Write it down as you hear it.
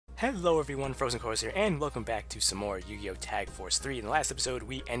Hello everyone, FrozenColress here, and welcome back to some more Yu-Gi-Oh! Tag Force 3. In the last episode,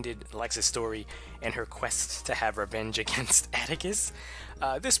 we ended Alexa's story and her quest to have revenge against Atticus.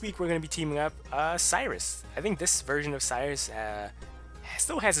 This week, we're going to be teaming up Syrus. I think this version of Syrus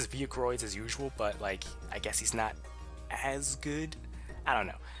still has his Vehicroids as usual, but, like, I guess he's not as good. I don't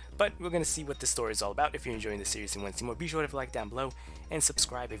know. But we're going to see what this story is all about. If you're enjoying the series and want to see more, be sure to like down below and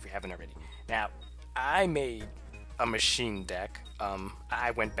subscribe if you haven't already. Now, I made a machine deck.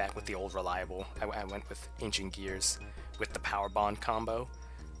 I went back with the old reliable. I went with Ancient Gears with the Power Bond combo.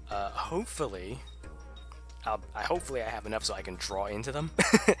 Hopefully I have enough so I can draw into them.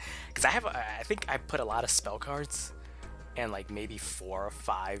 Because I think I put a lot of spell cards and like maybe 4 or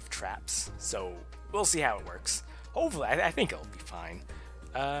 5 traps. So we'll see how it works. Hopefully, I think it'll be fine.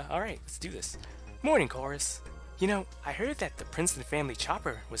 Alright, let's do this. Morning, Chorus. You know, I heard that the Princeton family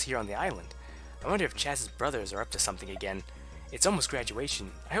chopper was here on the island. I wonder if Chaz's brothers are up to something again. It's almost graduation.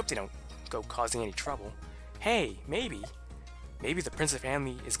 I hope they don't go causing any trouble. Hey, maybe the Princeton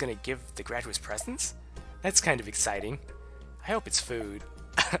family is gonna give the graduates presents? That's kind of exciting. I hope it's food.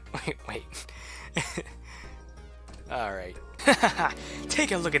 wait. Alright.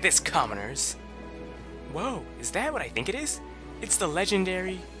 Take a look at this, commoners. Whoa, is that what I think it is? It's the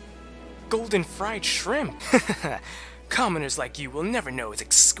legendary golden fried shrimp. Commoners like you will never know its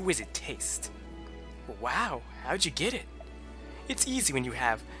exquisite taste. Wow, how'd you get it? It's easy when you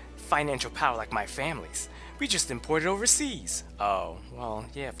have financial power like my family's. We just imported overseas. Oh, well,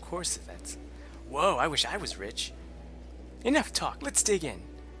 yeah, of course that's... Whoa, I wish I was rich. Enough talk, let's dig in.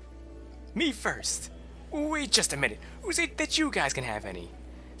 Me first. Wait just a minute. Who said that you guys can have any?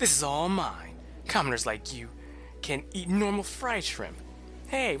 This is all mine. Commoners like you can eat normal fried shrimp.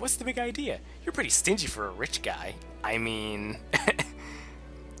 Hey, what's the big idea? You're pretty stingy for a rich guy. I mean...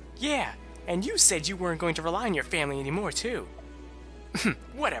 Yeah, and you said you weren't going to rely on your family anymore, too.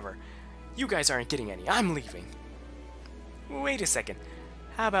 Whatever. You guys aren't getting any. I'm leaving. Wait a second.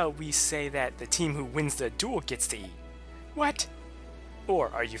 How about we say that the team who wins the duel gets to eat? What? Or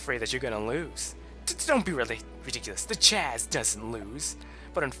are you afraid that you're gonna lose? Don't be really ridiculous. The Chaz doesn't lose.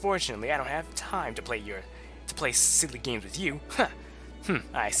 But unfortunately, I don't have time to play silly games with you.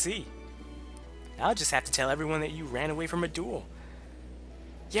 I see. I'll just have to tell everyone that you ran away from a duel.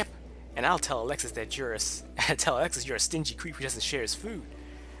 Yep, and I'll tell Alexis that you're a stingy creep who doesn't share his food.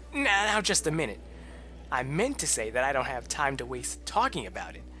 Now just a minute. I meant to say that I don't have time to waste talking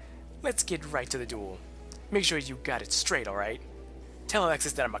about it. Let's get right to the duel. Make sure you got it straight, alright? Tell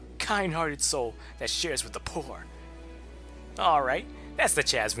Alexis that I'm a kind-hearted soul that shares with the poor. Alright, that's the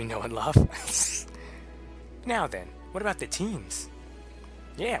Chaz we know and love. Now then, what about the teams?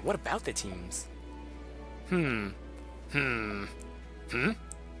 Yeah, what about the teams?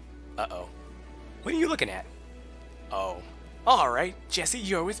 Uh-oh. What are you looking at? Oh. Alright, Jesse,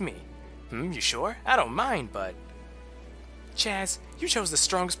 you're with me. You sure? I don't mind, but... Chaz, you chose the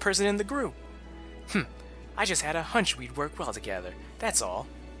strongest person in the group. I just had a hunch we'd work well together. That's all.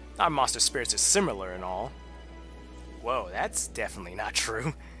 Our monster spirits are similar and all. Whoa, that's definitely not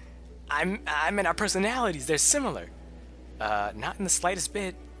true. I meant our personalities, they're similar. Not in the slightest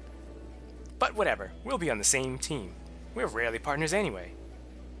bit. But whatever, we'll be on the same team. We're rarely partners anyway.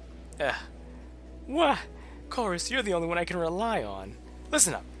 What? Chorus, you're the only one I can rely on.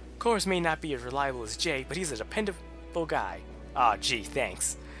 Listen up, Chorus may not be as reliable as Jay, but he's a dependable guy. Aw, gee,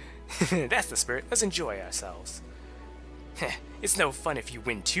 thanks. That's the spirit, let's enjoy ourselves. It's no fun if you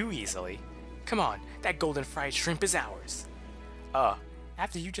win too easily. Come on, that golden fried shrimp is ours.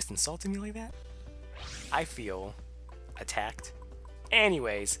 After you just insulted me like that? I feel attacked.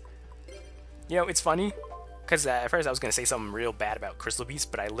 Anyways, you know, it's funny, because at first I was going to say something real bad about Crystal Beast,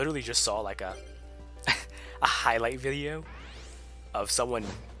 but I literally just saw like a highlight video of someone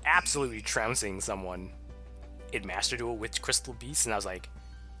absolutely trouncing someone in Master Duel with Crystal Beast, and I was like,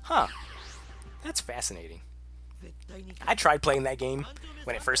 huh, that's fascinating. I tried playing that game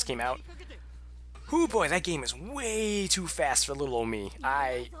when it first came out. Ooh boy, that game is way too fast for little old me.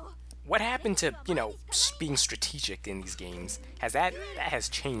 What happened to, you know, being strategic in these games? That has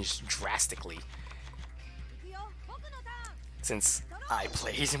changed drastically since I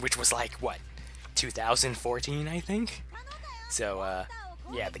played, which was like, what, 2014, I think? So,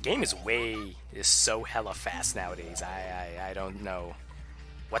 yeah, the game is so hella fast nowadays. I don't know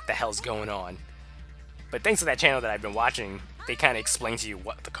what the hell's going on. But thanks to that channel that I've been watching, they kind of explain to you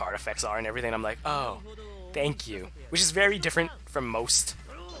what the card effects are and everything. I'm like, oh, thank you. Which is very different from most,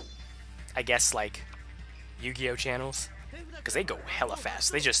 I guess, like, Yu-Gi-Oh! Channels. Because they go hella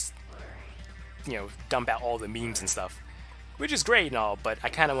fast. They just, you know, dump out all the memes and stuff. Which is great and all, but I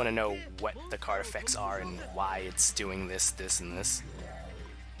kind of want to know what the card effects are and why it's doing this, this, and this.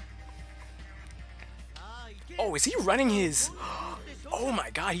 Oh, is he running his... Oh my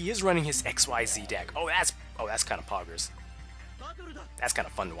god, he is running his XYZ deck. Oh, that's kind of poggers. That's kind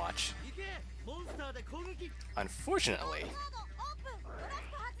of fun to watch. Unfortunately...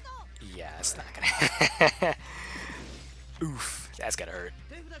 Yeah, it's not gonna... Oof, that's gotta hurt.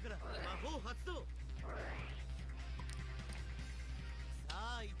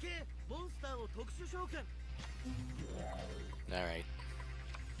 Alright.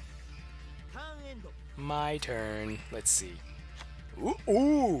 My turn. Let's see.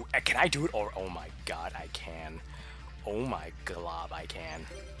 Ooh! Can I do it? Or oh my god, I can. Oh my glob, I can.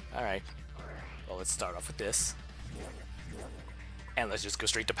 Alright. Well, let's start off with this. And let's just go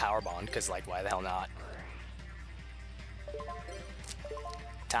straight to Power Bond, because, like, why the hell not?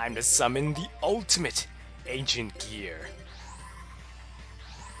 Time to summon the ultimate ancient gear.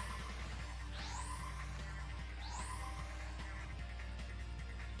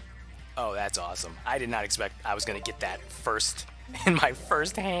 Oh, that's awesome. I did not expect I was going to get that first in my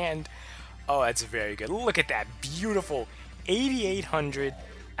first hand. Oh, that's very good. Look at that beautiful 8,800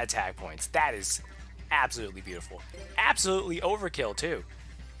 attack points. That is absolutely beautiful. Absolutely overkill, too.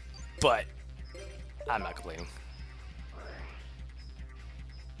 But I'm not complaining.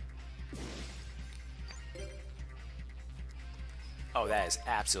 Oh, that is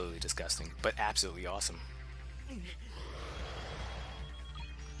absolutely disgusting, but absolutely awesome.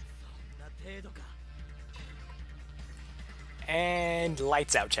 And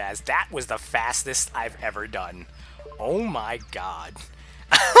lights out, Chaz. That was the fastest I've ever done. Oh my god.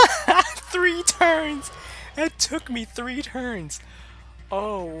 3 turns! It took me 3 turns.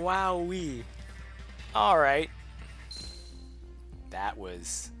 Oh, wowee. Alright. That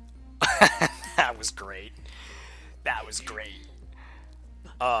was... that was great. That was great.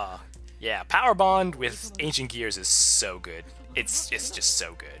 Yeah, Power Bond with Ancient Gears is so good. It's just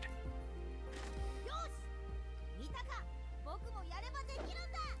so good.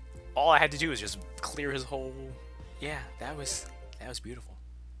 All I had to do was just clear his whole... Yeah, that was beautiful.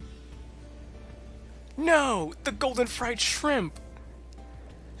 No! The golden fried shrimp!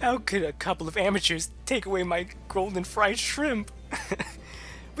 How could a couple of amateurs take away my golden fried shrimp?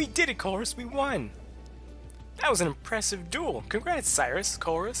 We did it, Chorus! We won! That was an impressive duel. Congrats, Syrus,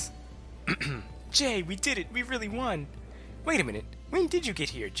 Chorus. Jay, we did it. We really won. Wait a minute. When did you get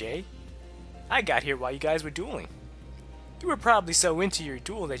here, Jay? I got here while you guys were dueling. You were probably so into your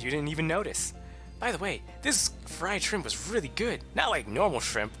duel that you didn't even notice. By the way, this fried shrimp was really good. Not like normal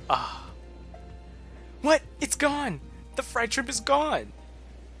shrimp. Ah. What? It's gone. The fried shrimp is gone.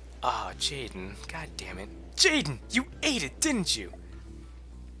 Ah, Jaden. God damn it. Jaden, you ate it, didn't you?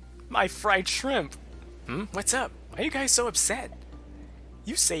 My fried shrimp. What's up? Why are you guys so upset?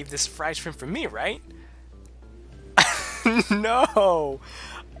 You saved this fried shrimp for me, right? No!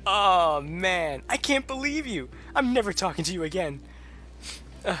 Oh, man. I can't believe you. I'm never talking to you again.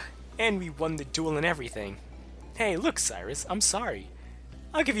 And we won the duel and everything. Hey, look, Syrus. I'm sorry.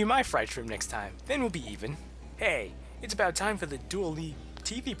 I'll give you my fried shrimp next time. Then we'll be even. Hey, it's about time for the Duel League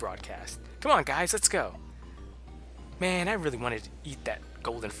TV broadcast. Come on, guys. Let's go. Man, I really wanted to eat that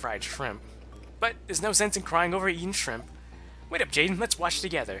golden fried shrimp. But there's no sense in crying over eating shrimp. Wait up, Jaden. Let's watch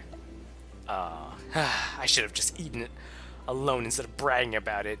together. I should have just eaten it alone instead of bragging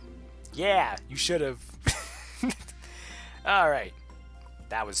about it. Yeah, you should have. Alright.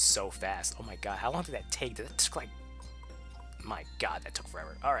 That was so fast. Oh my god, how long did that take? That took like... My god, that took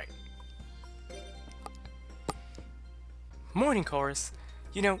forever. Alright. Morning, Chorus.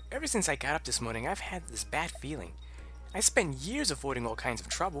 You know, ever since I got up this morning, I've had this bad feeling. I spent years avoiding all kinds of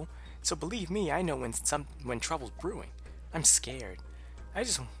trouble, so believe me, I know when trouble's brewing. I'm scared. I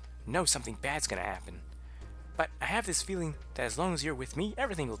just know something bad's gonna happen. But I have this feeling that as long as you're with me,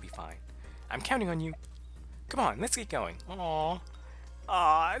 everything will be fine. I'm counting on you. Come on, let's get going. Aww.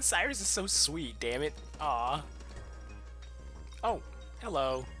 Aw, Syrus is so sweet, damn it. Aw. Oh,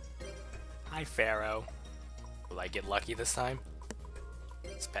 hello. Hi, Pharaoh. Will I get lucky this time?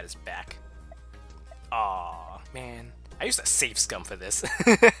 Let's pat his back. Aw, man. I used to save scum for this.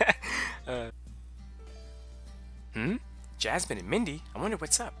 Jasmine and Mindy? I wonder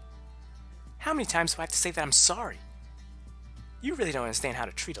what's up. How many times do I have to say that I'm sorry? You really don't understand how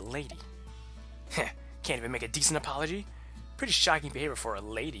to treat a lady. Can't even make a decent apology? Pretty shocking behavior for a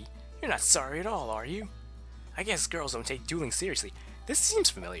lady. You're not sorry at all, are you? I guess girls don't take dueling seriously. This seems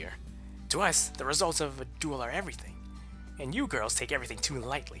familiar. To us, the results of a duel are everything. And you girls take everything too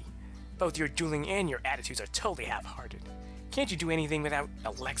lightly. Both your dueling and your attitudes are totally half-hearted. Can't you do anything without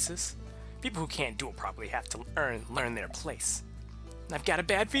Alexis? People who can't duel properly have to learn their place. I've got a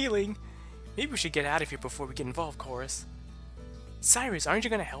bad feeling. Maybe we should get out of here before we get involved, Chorus. Syrus, aren't you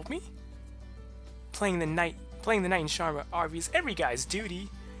going to help me? Playing the knight Playing the knight in Sharma RV is every guy's duty.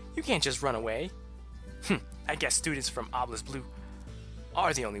 You can't just run away. I guess students from Obelisk Blue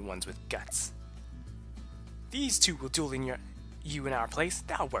are the only ones with guts. These two will duel in you in our place.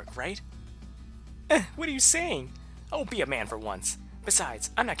 That'll work, right? What are you saying? Oh, be a man for once. Besides,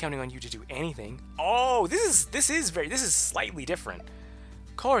 I'm not counting on you to do anything. Oh, this is slightly different.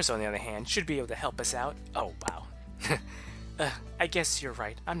 Chorus, on the other hand, should be able to help us out. Oh, wow. I guess you're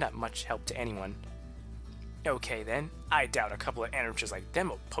right. I'm not much help to anyone. Okay, then. I doubt a couple of amateurs like them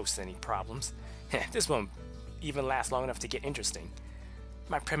will post any problems. This won't even last long enough to get interesting.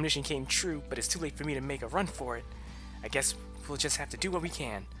 My premonition came true, but it's too late for me to make a run for it. I guess we'll just have to do what we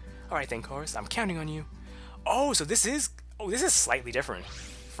can. Alright then, Chorus. I'm counting on you. Oh, so this is slightly different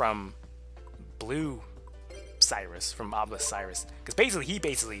from Blue Syrus, from Obelisk Syrus. Because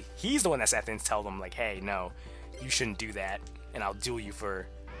he's the one that's at the end to tell them, like, hey, no, you shouldn't do that, and I'll duel you for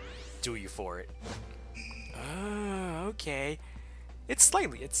it. Okay. It's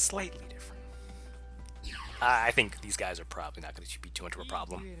slightly different. I think these guys are probably not going to be too much of a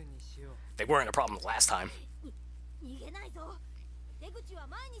problem. They weren't a problem last time.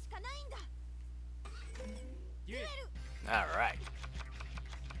 Alright.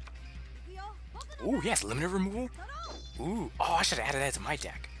 Ooh, yes, limited removal. Ooh, oh, I should have added that to my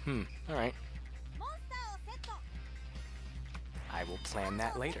deck. Alright. I will plan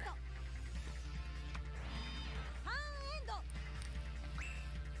that later.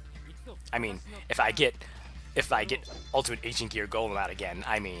 I mean, if I get Ultimate Ancient Gear Golem out again,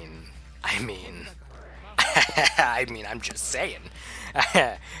 I mean, I'm just saying.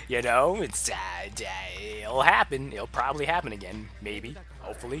 You know, it'll happen. It'll probably happen again. Maybe.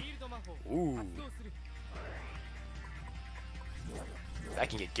 Hopefully. Ooh. If I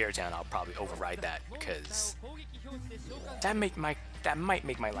can get Gear Town, I'll probably override that, because that might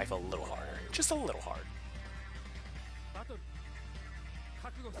make my life a little harder. Just a little hard.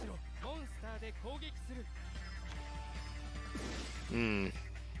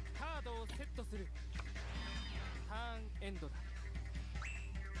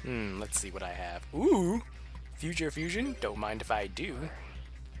 Let's see what I have. Ooh! Future Fusion? Don't mind if I do.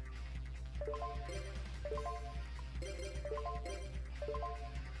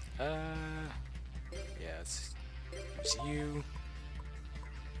 Yeah, let's use you.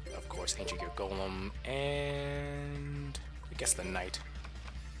 Of course, Ancient Gear Golem, and I guess the Knight.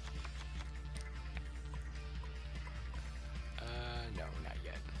 No, not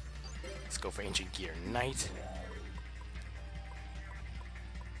yet. Let's go for Ancient Gear Knight.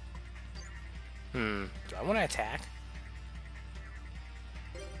 Do I want to attack?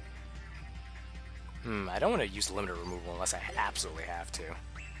 I don't want to use limited removal unless I absolutely have to.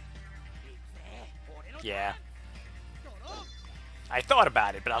 Yeah. I thought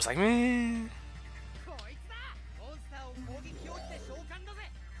about it, but I was like, meh.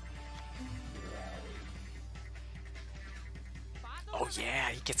 Oh yeah,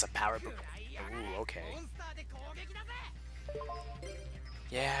 he gets a power boost. Ooh, okay.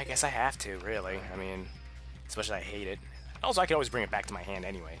 Yeah, I guess I have to, really. I mean, especially I hate it. Also, I can always bring it back to my hand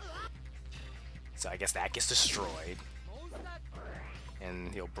anyway. So I guess that gets destroyed.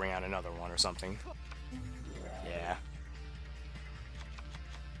 And he'll bring out another one or something. Yeah.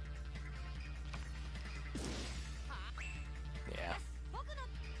 Yeah.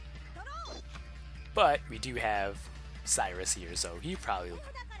 But we do have Syrus here, so he probably...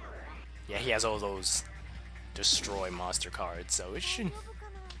 Yeah, he has all those destroy monster cards, so it should...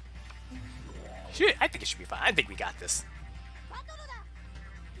 I think it should be fine. I think we got this.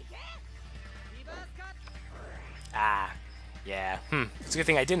 Ah, yeah. It's a good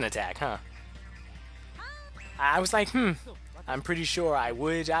thing I didn't attack, huh? I was like, I'm pretty sure I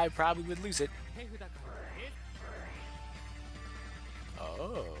probably would lose it.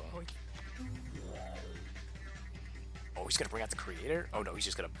 Oh. Oh, he's gonna bring out the creator? Oh no, he's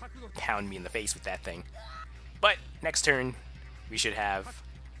just gonna pound me in the face with that thing. But next turn, we should have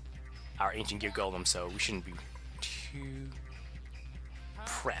our Ancient Gear Golem, so we shouldn't be too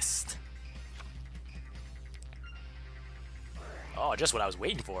pressed. Oh, just what I was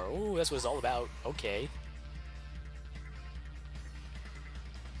waiting for. Oh, that's what it's all about. Okay.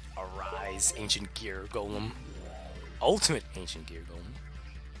 Arise, Ancient Gear Golem. Ultimate Ancient Gear Golem.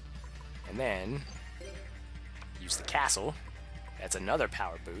 And then use the castle. That's another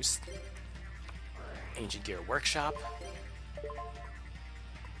power boost. Ancient Gear Workshop.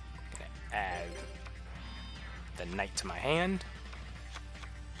 Add the Knight to my hand.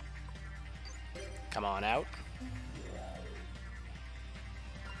 Come on out.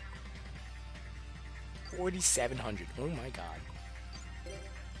 4,700. Oh my god.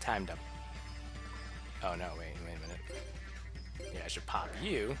 Timed up. Oh no, wait a minute. Yeah, I should pop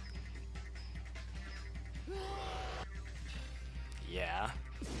you. Yeah.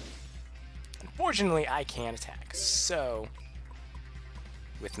 Unfortunately, I can't attack, so...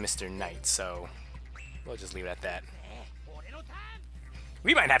 with Mr. Knight, so... we'll just leave it at that.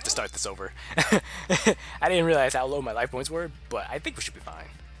 We might have to start this over. I didn't realize how low my life points were, but I think we should be fine.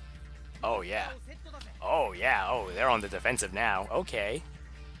 Oh, yeah. Oh, yeah. Oh, they're on the defensive now. Okay.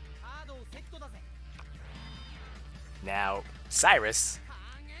 Now, Syrus,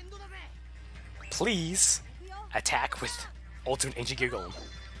 please attack with Ultimate Ancient Gear Golem.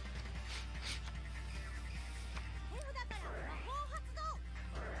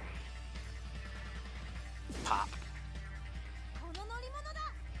 Pop.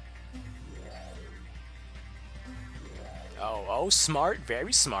 Oh, smart,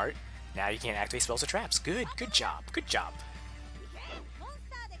 very smart. Now you can't activate spells or traps. Good job, good job.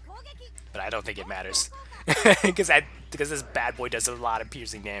 But I don't think it matters. because this bad boy does a lot of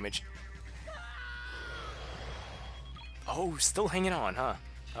piercing damage. Oh, still hanging on, huh?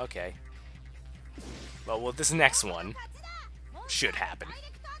 Okay. Well, this next one should happen.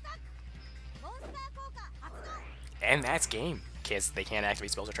 And that's game, because they can't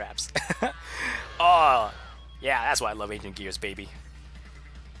activate spells or traps. Oh, yeah, that's why I love Ancient Gears, baby.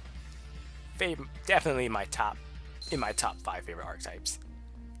 Definitely in my top 5 favorite archetypes.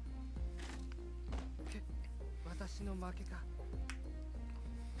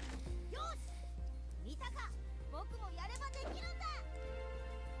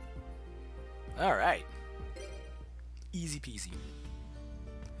 Alright. Easy peasy.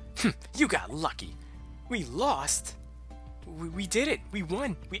 You got lucky. We lost. We did it. We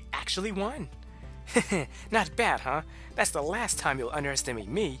won. We actually won. Not bad, huh? That's the last time you'll underestimate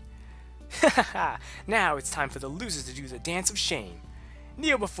me. Now it's time for the losers to do the dance of shame.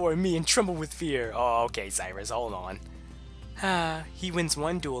 Kneel before me and tremble with fear. Oh, okay, Syrus, hold on. He wins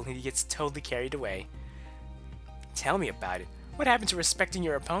one duel and he gets totally carried away. Tell me about it. What happened to respecting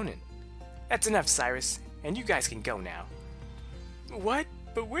your opponent? That's enough, Syrus, and you guys can go now. What?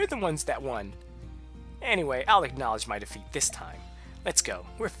 But we're the ones that won. Anyway, I'll acknowledge my defeat this time. Let's go.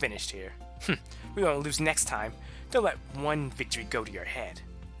 We're finished here. We won't lose next time. Don't let one victory go to your head.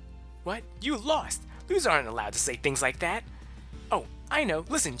 What? You lost! Losers aren't allowed to say things like that. Oh, I know.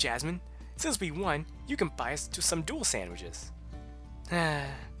 Listen, Jasmine. Since we won, you can buy us to some duel sandwiches.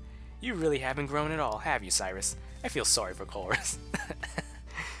 You really haven't grown at all, have you, Syrus? I feel sorry for Colress.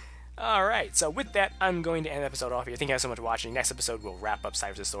 Alright, so with that, I'm going to end the episode off here. Thank you guys so much for watching. Next episode, we'll wrap up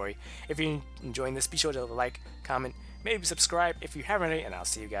Syrus' story. If you're enjoying this, be sure to like, comment, maybe subscribe if you haven't already, and I'll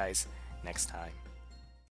see you guys next time.